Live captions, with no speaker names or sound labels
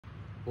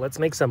Let's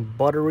make some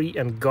buttery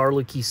and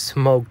garlicky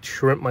smoked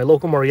shrimp. My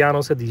local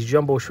Mariano's had these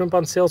jumbo shrimp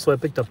on sale, so I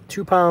picked up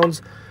 2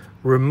 pounds,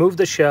 removed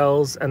the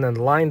shells, and then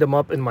lined them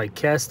up in my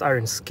cast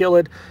iron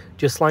skillet.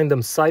 Just line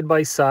them side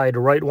by side,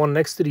 right one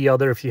next to the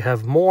other. If you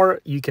have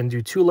more, you can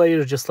do 2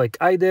 layers just like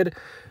I did.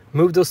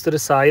 Move those to the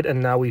side, and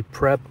now we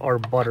prep our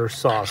butter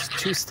sauce.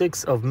 2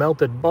 sticks of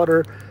melted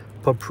butter,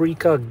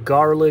 paprika,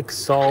 garlic,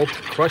 salt,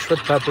 crushed red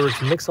peppers.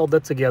 Mix all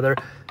that together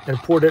and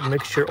pour that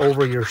mixture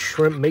over your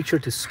shrimp. Make sure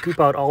to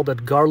scoop out all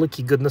that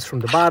garlicky goodness from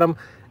the bottom.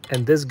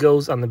 And this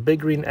goes on the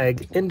big green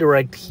egg,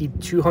 indirect heat,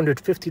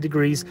 250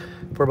 degrees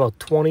for about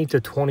 20 to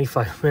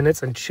 25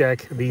 minutes. And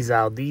check these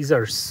out. These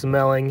are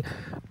smelling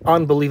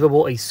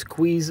unbelievable. A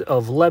squeeze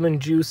of lemon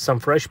juice, some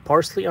fresh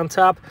parsley on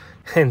top,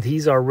 and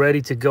these are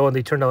ready to go. And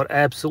they turned out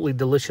absolutely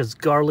delicious,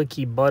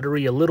 garlicky,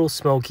 buttery, a little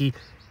smoky.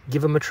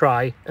 Give them a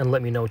try and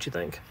let me know what you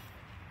think.